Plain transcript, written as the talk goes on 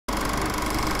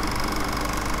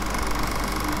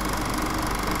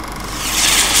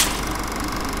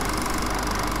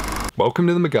Welcome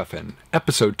to the MacGuffin,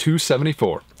 episode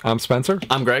 274. I'm Spencer.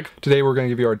 I'm Greg. Today we're going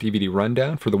to give you our DVD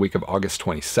rundown for the week of August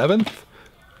 27th.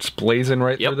 Just blazing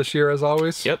right through this year as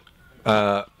always. Yep.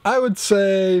 I would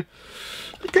say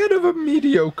kind of a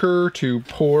mediocre to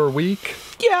poor week.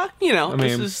 Yeah, you know, I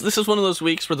mean, this is one of those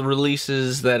weeks where the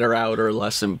releases that are out are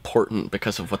less important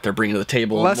because of what they're bringing to the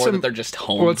table, more that they're just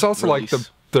home. Well, it's also release. like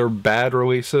they're bad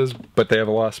releases, but they have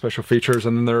a lot of special features,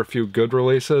 and then there are a few good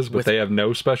releases, but they have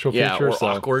no special features. Or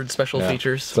awkward special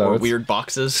features, or weird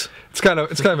boxes. It's kind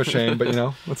of a shame, but you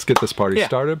know, let's get this party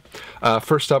started.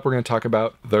 First up, we're going to talk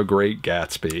about The Great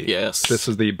Gatsby. Yes, this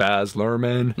is the Baz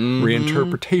Luhrmann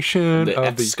reinterpretation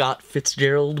of the F. Scott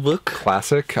Fitzgerald book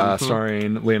classic,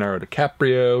 starring Leonardo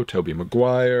DiCaprio, Tobey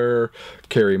Maguire,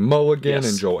 Carey Mulligan,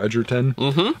 and Joel Edgerton.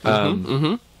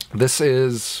 This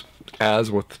is,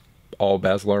 as with all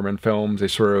Baz Luhrmann films, a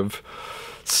sort of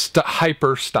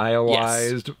hyper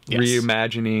stylized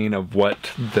reimagining of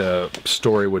what the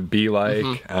story would be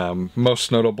like.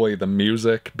 Most notably, the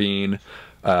music being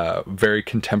very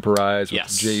contemporized with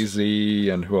Jay-Z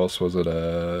and who else was it?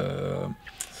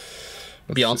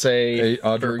 Beyonce,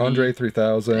 Andre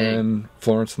 3000,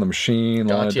 Florence and the Machine,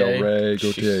 Lana Del Rey,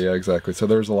 Gautier. Yeah, exactly. So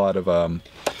there's a lot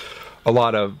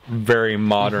of very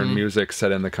modern music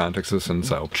set in the context of this, and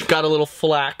so got a little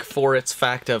flack for its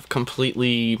fact of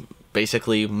completely,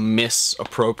 basically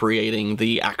misappropriating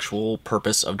the actual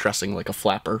purpose of dressing like a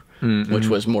flapper, which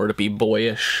was more to be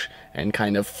boyish and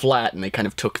kind of flat, and they kind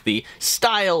of took the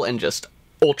style and just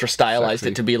ultra stylized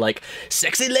it to be like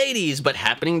sexy ladies, but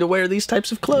happening to wear these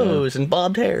types of clothes and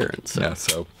bobbed hair. And so. Yeah,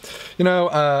 so you know,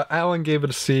 Alan gave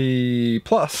it a C+.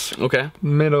 Okay,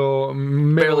 middle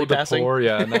barely to passing. Poor.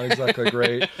 Yeah, not exactly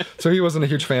great. So he wasn't a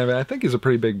huge fan of it. I think he's a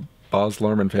pretty big Baz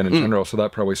Luhrmann fan in general, so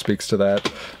that probably speaks to that.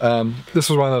 This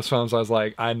was one of those films I was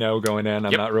like, I know going in,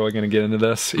 I'm not really going to get into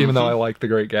this, even though I like The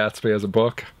Great Gatsby as a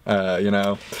book, you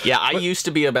know. Yeah, I used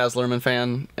to be a Baz Luhrmann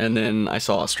fan, and then I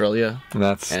saw Australia,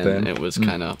 and it was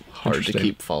kind of hard to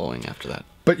keep following after that.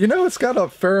 But you know, it's got a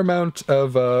fair amount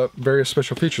of various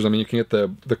special features. I mean, you can get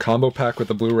the combo pack with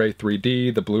the Blu-ray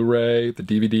 3D, the Blu-ray, the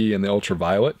DVD, and the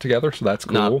Ultraviolet together, so that's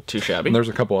cool. Not too shabby. And there's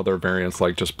a couple other variants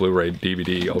like just Blu-ray,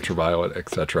 DVD, Ultraviolet,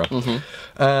 etc.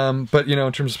 But you know,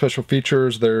 in terms of special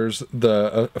features, there's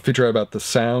a feature about the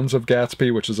sounds of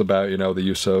Gatsby, which is about, you know, the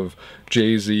use of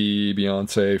Jay-Z,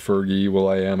 Beyonce, Fergie,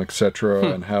 will.i.am, etc.,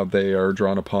 and how they are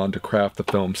drawn upon to craft the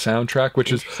film soundtrack,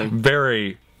 which is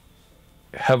very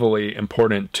heavily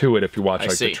important to it. If you watch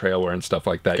like the trailer and stuff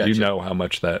like that, you know how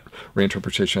much that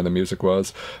reinterpretation of the music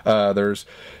was. There's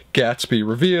Gatsby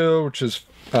Reveal, which is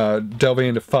delving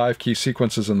into 5 key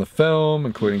sequences in the film,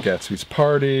 including Gatsby's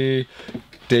party,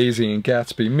 Daisy and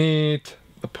Gatsby meet,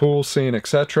 the pool scene,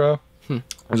 etc.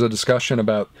 There's a discussion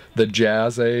about the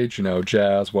jazz age, you know,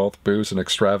 jazz, wealth, booze, and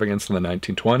extravagance in the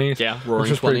 1920s. Yeah, roaring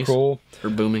which is 20s. Pretty cool. Or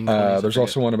booming 20s. There's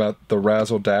also one about the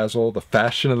razzle-dazzle, the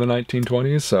fashion of the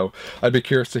 1920s. So I'd be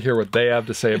curious to hear what they have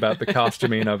to say about the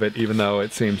costuming of it, even though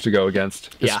it seems to go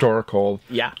against historical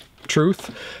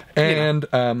truth. And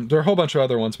there are a whole bunch of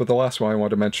other ones, but the last one I wanted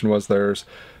to mention was there's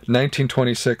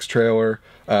 1926 trailer,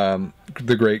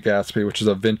 The Great Gatsby, which is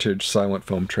a vintage silent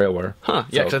film trailer. Yeah,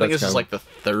 because I think this is like the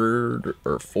 3rd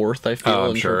or 4th, I feel.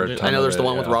 I'm sure. I know there's the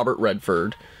one with Robert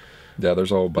Redford. Yeah,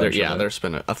 there's a whole bunch of there's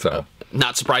been a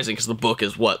not surprising, because the book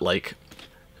is what, like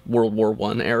World War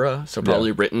I era, so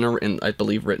probably written in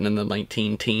the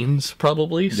 19-teens,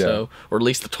 probably, so, or at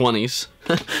least the 20s,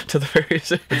 to the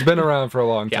various. It's been around for a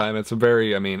long time. It's a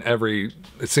very, I mean,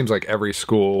 it seems like every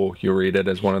school you read it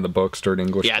as one of the books during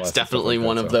English class. It's definitely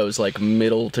one of those like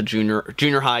middle to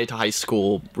junior high to high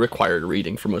school required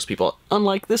reading for most people.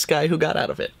 Unlike this guy who got out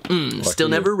of it. Still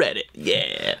never read it.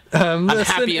 Yeah, I'm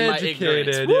happy in my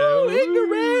ignorance. Woo,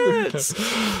 ignorance.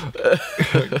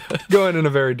 Going in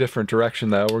a very different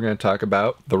direction, though, we're going to talk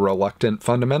about The Reluctant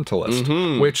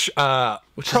Fundamentalist, which is a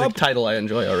title I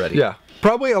enjoy already. Yeah.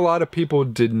 Probably a lot of people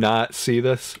did not see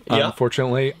this,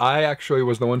 unfortunately. I actually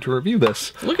was the one to review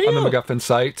this on the MacGuffin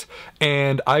site,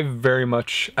 and I very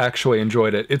much actually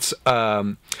enjoyed it. It's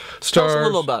stars Tell us a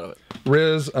little about it.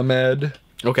 Riz Ahmed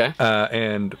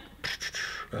and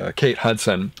Kate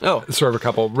Hudson. Sort of a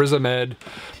couple. Riz Ahmed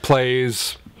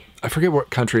plays, I forget what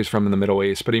country he's from in the Middle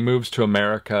East, but he moves to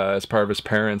America as part of his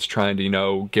parents trying to, you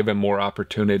know, give him more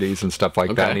opportunities and stuff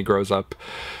like that. And he grows up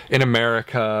in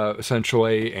America,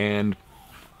 essentially, and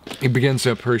he begins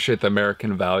to appreciate the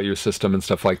American value system and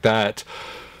stuff like that.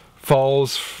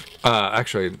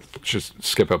 Actually, just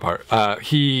skip a part.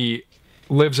 He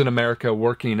lives in America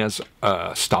working as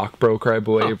a stockbroker, I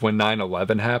believe, when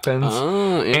 9/11 happens.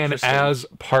 Oh, and as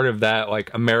part of that, like,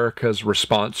 America's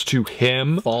response to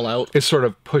him fallout, it sort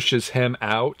of pushes him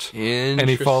out. And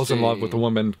he falls in love with a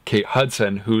woman, Kate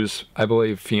Hudson, whose, I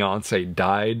believe, fiance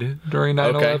died during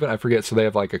 9/11. I forget, so they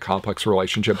have like a complex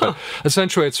relationship. But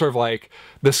essentially, it's sort of like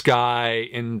this guy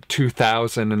in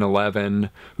 2011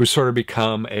 who's sort of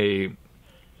become a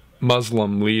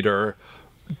Muslim leader,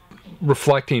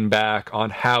 reflecting back on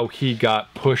how he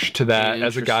got pushed to that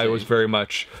as a guy who was very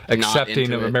much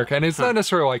accepting of America. And it's not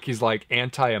necessarily like he's like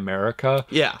anti-America.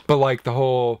 Yeah. But like the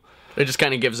whole... It just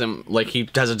kind of gives him, like, he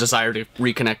has a desire to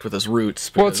reconnect with his roots.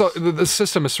 Well, it's the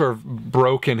system has sort of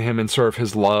broken him in sort of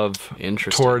his love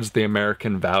towards the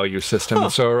American value system.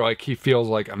 And so, like, he feels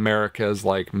like America is,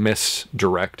 like,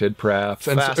 misdirected, perhaps.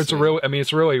 And it's a really, I mean,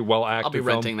 it's a really well acted. I'll be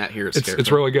renting that here.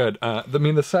 It's really good. I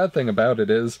mean, the sad thing about it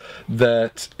is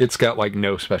that it's got, like,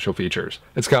 no special features.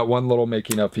 It's got one little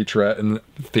making of featurette and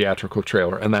theatrical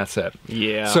trailer, and that's it.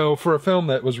 Yeah. So for a film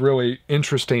that was really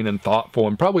interesting and thoughtful,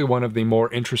 and probably one of the more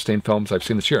interesting films I've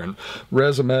seen this year. And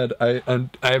Riz Ahmed,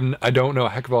 I don't know a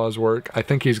heck of a lot of his work. I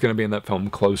think he's going to be in that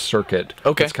film Closed Circuit.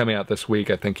 Okay. It's coming out this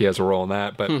week. I think he has a role in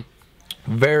that. But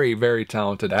very, very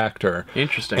talented actor.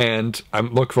 Interesting. And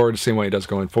I'm looking forward to seeing what he does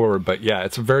going forward. But yeah,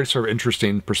 it's a very sort of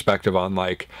interesting perspective on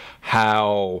like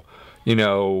how, you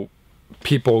know,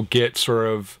 people get sort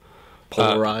of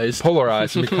polarized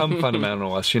and become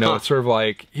fundamentalists. You know, it's sort of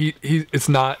like it's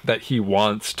not that he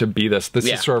wants to be this. This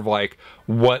is sort of like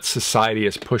what society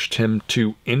has pushed him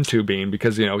into being,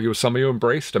 because, you know, he was somebody who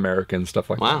embraced America and stuff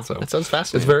like that. So that sounds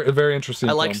fascinating. It's very interesting.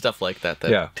 I like stuff like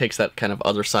that takes that kind of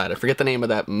other side. I forget the name of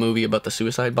that movie about the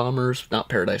suicide bombers, not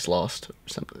Paradise Lost,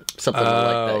 something like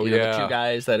that. You know, the two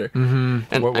guys that are and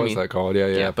what was that called?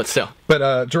 Yeah, but still.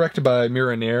 But directed by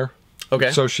Mira Nair.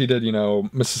 Okay. So she did, you know,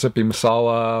 Mississippi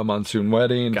Masala, Monsoon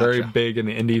Wedding, very big in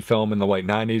the indie film in the late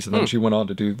 90s. And then she went on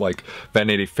to do, like,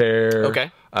 Vanity Fair.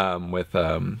 Okay. With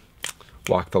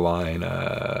Walk the Line.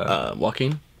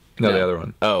 Joaquin? No, the other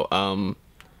one. Oh,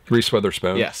 Reese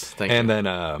Witherspoon. Yes, thank you. And then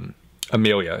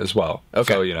Amelia as well.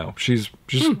 Okay. So, you know, she's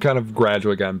kind of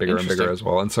gradually gotten bigger and bigger as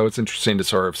well. And so it's interesting to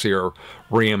sort of see her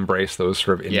re-embrace those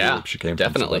sort of indie groups she came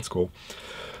from. So that's cool.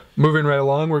 Moving right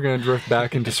along, we're going to drift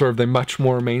back into sort of the much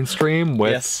more mainstream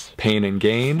with Pain and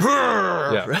Gain.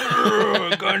 Gun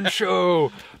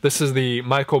show. This is the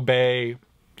Michael Bay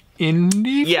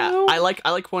indie film? I like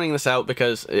pointing this out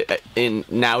because in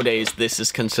nowadays this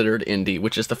is considered indie,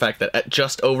 which is the fact that at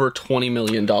just over $20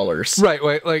 million.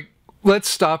 Right, like, let's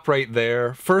stop right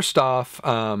there. First off,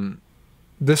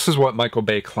 this is what Michael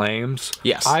Bay claims.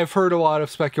 Yes. I've heard a lot of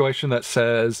speculation that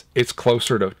says it's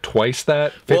closer to twice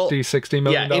that, $60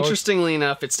 million. Yeah, interestingly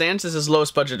enough, it stands as his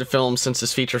lowest budgeted film since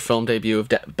his feature film debut of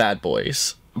Bad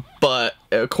Boys. But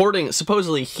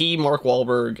supposedly Mark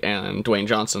Wahlberg, and Dwayne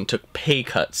Johnson took pay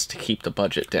cuts to keep the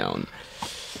budget down.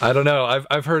 I don't know.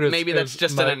 I've heard it's... Maybe that's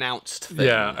just an announced thing.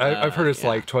 Yeah, I've heard it's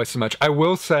like twice as much. I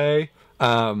will say...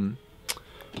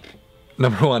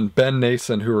 Number one, Ben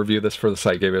Nason, who reviewed this for the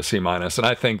site, gave it a C-, and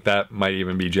I think that might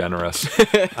even be generous.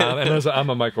 And I'm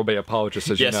a Michael Bay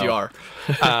apologist, as you know. Yes, you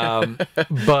are.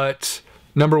 But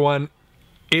number one,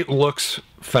 it looks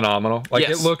phenomenal. Like,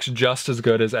 it looks just as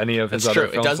good as any of his other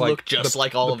films. It does look just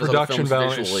like all of his other films visually. The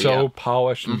production value is so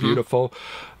polished and beautiful.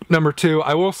 Number two,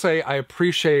 I will say I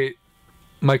appreciate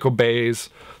Michael Bay's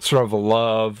sort of a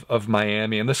love of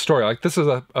Miami and this story. Like, this is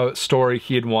a story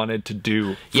he had wanted to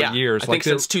do for years. I think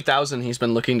since 2000 he's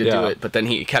been looking to do it, but then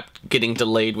he kept getting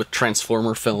delayed with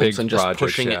Transformer films and just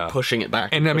pushing it back.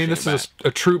 And I mean, this is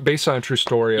based on a true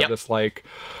story of this, like,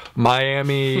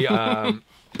 Miami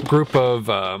group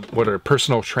of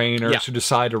personal trainers who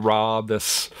decide to rob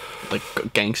this, like,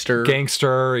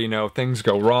 gangster, you know, things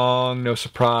go wrong, no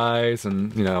surprise,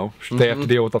 and, you know, they have to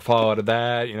deal with the fallout of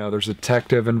that. You know, there's a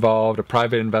detective involved, a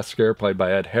private investigator played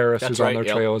by Ed Harris, who's on their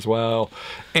trail as well.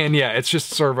 And yeah, it's just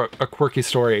sort of a quirky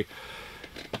story.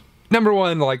 Number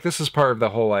one, like, this is part of the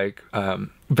whole, like,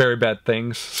 Very Bad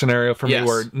Things scenario for me,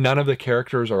 where none of the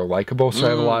characters are likable, so I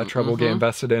have a lot of trouble getting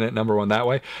invested in it, number one, that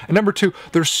way. And number two,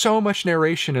 there's so much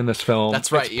narration in this film.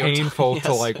 That's right. It's painful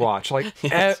to, like, watch. Like,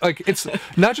 like, it's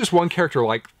not just one character,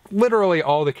 like, literally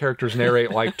all the characters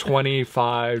narrate, like,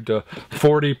 25 to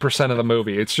 40% of the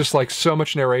movie. It's just, like, so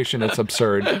much narration, it's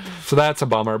absurd. So that's a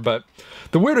bummer, but...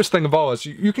 The weirdest thing of all is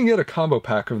you can get a combo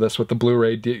pack of this with the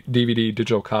Blu-ray DVD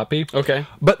digital copy. Okay.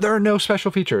 But there are no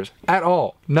special features at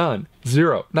all. None.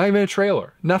 Zero. Not even a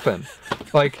trailer. Nothing.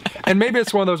 Like, and maybe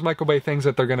it's one of those Michael Bay things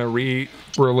that they're going to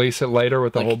re-release it later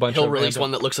with a whole bunch of... He'll release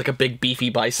one that looks like a big beefy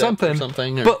bicep or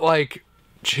something. But, like,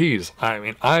 Jeez, I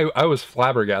mean, I was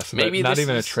flabbergasted that not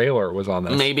even a trailer was on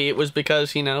this. Maybe it was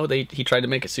because, you know, he tried to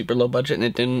make it super low budget and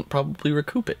it didn't probably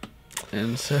recoup it.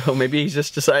 And so maybe he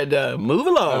just decided to move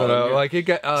along. I don't know, like he's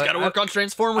got to work on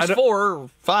Transformers 4 or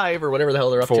 5 or whatever the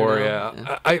hell they're up to now.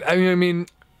 Yeah. I mean,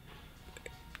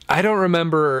 I don't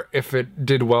remember if it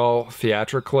did well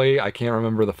theatrically. I can't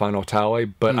remember the final tally,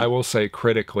 but I will say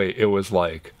critically, it was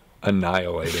like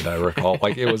annihilated. I recall,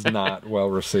 like it was not well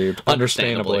received.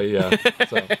 Understandably, yeah.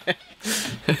 So.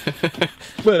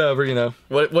 Whatever, you know.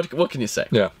 What can you say?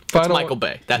 Yeah, it's Michael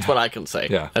Bay. That's what I can say.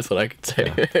 Yeah, that's what I can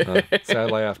say. Yeah.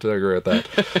 Sadly, I have to agree with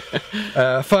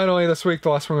that. Finally, this week, the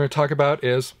last one we're going to talk about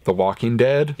is The Walking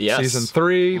Dead, season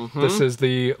 3. This is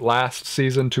the last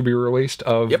season to be released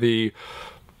of the,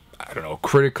 I don't know,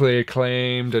 critically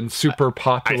acclaimed and super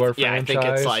popular franchise. I think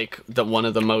it's like one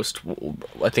of the most.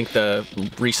 I think the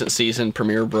recent season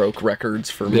premiere broke records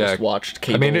for most watched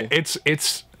cable. I mean,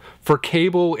 it's for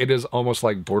cable, it is almost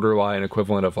like borderline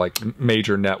equivalent of like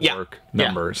major network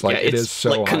numbers. Like it is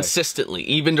so like high. Consistently,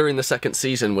 even during the second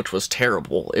season, which was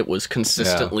terrible, it was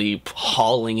consistently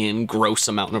hauling in gross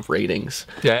amount of ratings.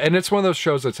 Yeah, and it's one of those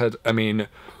shows that's had, I mean,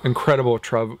 incredible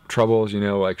troubles. You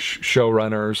know, like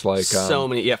showrunners, like so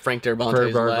many. Yeah, Frank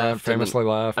Darabont famously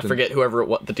left. I forget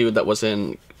the dude that was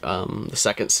in the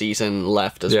second season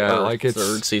left as well. Like it's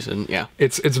third season. Yeah,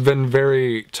 it's been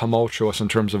very tumultuous in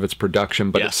terms of its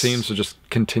production, but it seems to just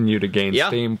continue to gain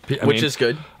steam, which is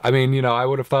good. I mean, you know, I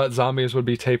would have thought zombies would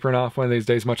be tapering off one of these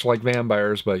days, much like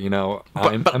vampires, but you know,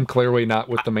 I'm clearly not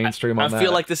with the mainstream on that. I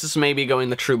feel like this is maybe going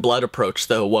the True Blood approach,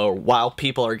 though, where while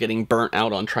people are getting burnt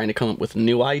out on trying to come up with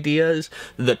new ideas,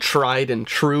 the tried and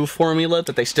true formula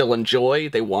that they still enjoy,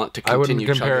 they want to continue. I wouldn't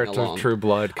compare it to True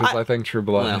Blood because I think True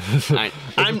Blood is a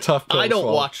tough pill to I don't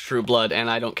swallow. watch True Blood, and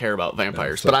I don't care about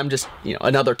vampires, but I'm just, you know,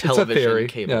 another television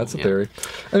cable. Yeah, it's a theory.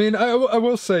 I mean, I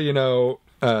will say, you know,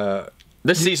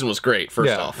 this season was great,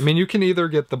 first off. I mean, you can either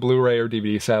get the Blu-ray or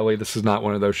DVD. Sadly, this is not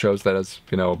one of those shows that has,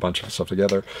 you know, a bunch of stuff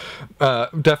together.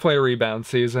 Definitely a rebound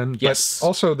season. Yes. But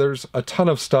also, there's a ton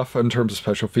of stuff in terms of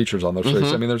special features on those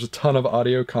shows. I mean, there's a ton of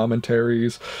audio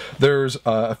commentaries. There's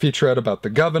a featurette about the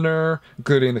governor,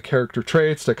 including the character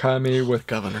traits, Takami with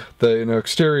governor, the, you know,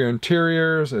 exterior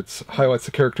interiors. It highlights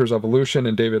the character's evolution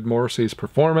and David Morrissey's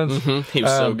performance. He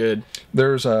was so good.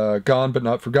 There's a Gone But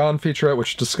Not Forgotten featurette,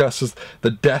 which discusses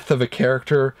the death of a character,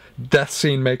 death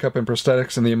scene makeup and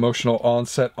prosthetics, and the emotional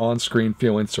on-set, on-screen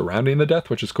feelings surrounding the death,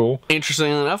 which is cool. Interesting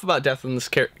enough about death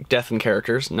and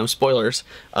characters, no spoilers,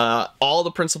 all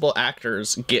the principal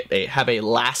actors have a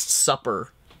Last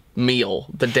Supper meal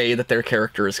the day that their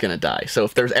character is going to die. So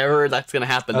if there's ever that's going to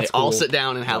happen, they all sit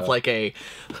down and have like a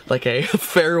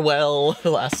farewell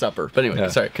Last Supper. But anyway,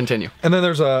 sorry, continue. And then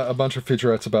there's a bunch of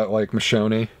featurettes about like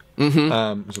Michonne. Was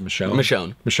it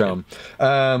Michonne?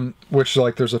 Michonne. Which,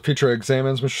 like, there's a feature that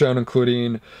examines Michonne,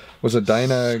 including, was it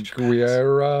Dinah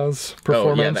Guerra's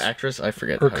performance? Oh, yeah, the actress? I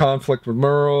forget. Her conflict with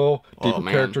Merle, deeper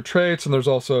character traits, and there's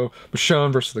also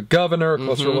Michonne versus the governor, a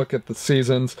closer look at the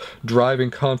season's driving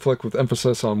conflict with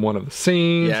emphasis on one of the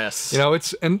scenes. Yes. You know,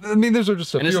 and I mean, these are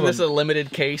just a few isn't this a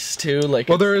limited case, too? Like,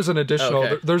 well, there is an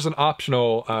additional, there's an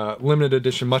optional limited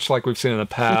edition, much like we've seen in the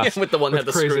past. With the one that had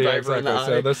the screwdriver in the eye.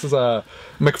 So this is a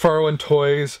McFarlane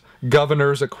Toys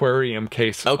Governor's Aquarium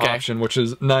case option, which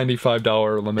is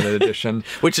 $95 limited edition.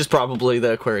 Which is probably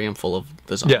the aquarium full of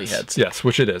the zombie heads. Yes,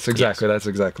 which it is. Exactly, that's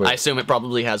exactly. I assume it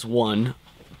probably has one,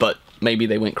 but maybe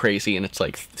they went crazy and it's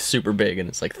like super big and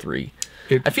it's like 3.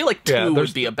 I feel like 2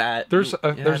 would be a bad. There's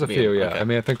a few, yeah. Okay. I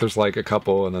mean, I think there's like a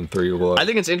couple and then 3 will. I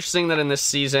think it's interesting that in this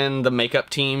season, the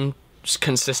makeup team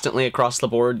consistently across the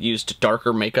board used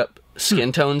darker makeup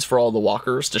skin tones for all the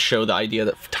walkers to show the idea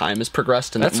that time has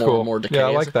progressed and that more and more decay. Yeah,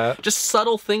 I like that. Just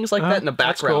subtle things like that in the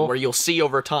background where you'll see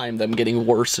over time them getting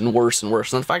worse and worse and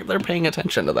worse. And the fact that they're paying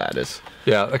attention to that is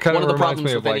that kind one of the reminds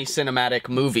problems me with any cinematic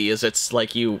movie is it's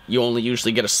like you only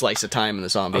usually get a slice of time in the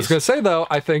zombies. I was going to say, though,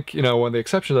 I think, you know, one of the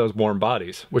exceptions of those Warm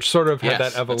Bodies, which sort of had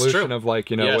that evolution of, like,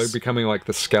 you know, becoming like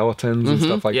the skeletons and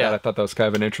stuff like that. I thought that was kind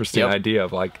of an interesting idea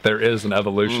of, like, there is an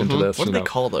evolution to this. What do they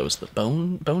call those? The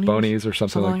bonies? Bonies or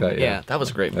something like that, yeah. That was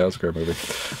a great movie. That was a great movie.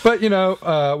 But, you know,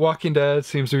 Walking Dead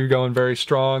seems to be going very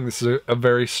strong. This is a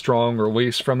very strong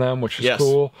release from them, which is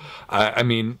cool. I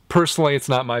mean, personally, it's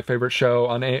not my favorite show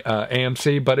on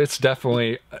AMC, but it's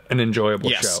definitely an enjoyable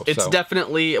show. Yes, it's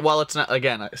definitely, well, it's not,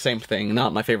 again, same thing,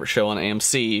 not my favorite show on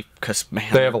AMC, because,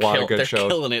 man, they have a lot of good shows. They're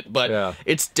killing it, but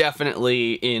it's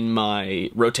definitely in my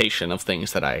rotation of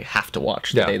things that I have to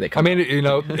watch the day they come out. I mean, you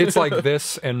know, it's like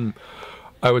this and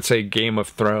I would say Game of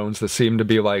Thrones. That seem to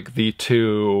be like the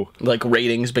two, like,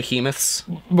 ratings behemoths.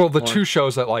 Well, the two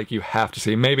shows that like you have to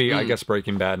see. Maybe I guess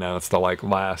Breaking Bad now it's the like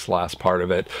last part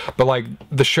of it. But like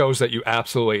the shows that you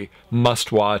absolutely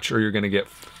must watch, or you're gonna get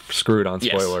screwed on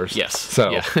spoilers. Yes.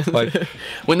 So like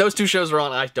when those two shows are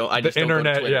on, I just don't go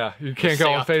to Twitter. Yeah, you can't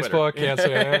go on Facebook. Can't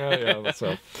say yeah.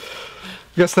 So.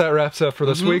 I guess that wraps up for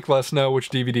this week. Let us know which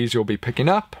DVDs you'll be picking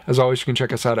up. As always, you can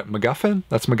check us out at MacGuffin.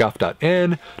 That's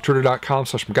MacGuff.in,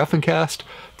 Twitter.com/MacGuffinCast,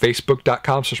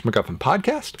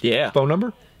 Facebook.com/MacGuffinPodcast. Yeah. Phone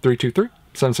number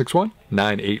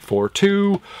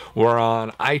 323-761-9842. We're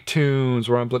on iTunes.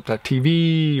 We're on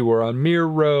Blip.tv. We're on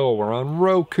Miro. We're on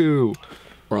Roku.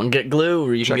 We're on Get Glue,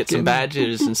 where you can get some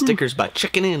badges and stickers by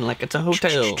checking in like it's a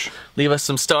hotel. Leave us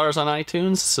some stars on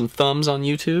iTunes, some thumbs on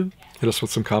YouTube. Hit us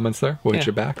with some comments there. We'll hit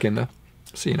you back, and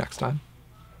see you next time.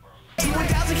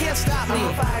 T-1000 can't stop me. I'm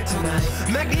on fire tonight.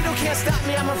 Magneto can't stop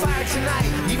me. I'm on fire tonight.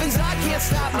 Even Zod can't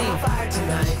stop me. I'm on fire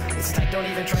tonight. It's tight, don't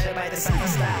even try to bite the side of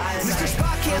style. Mr.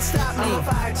 Spock can't stop me. I'm on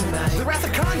fire tonight. The Wrath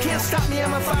of Khan can't stop me.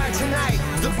 I'm on fire tonight.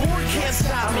 The Borg can't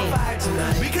stop me. I'm on fire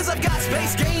tonight. Because I've got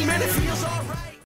space game and it feels all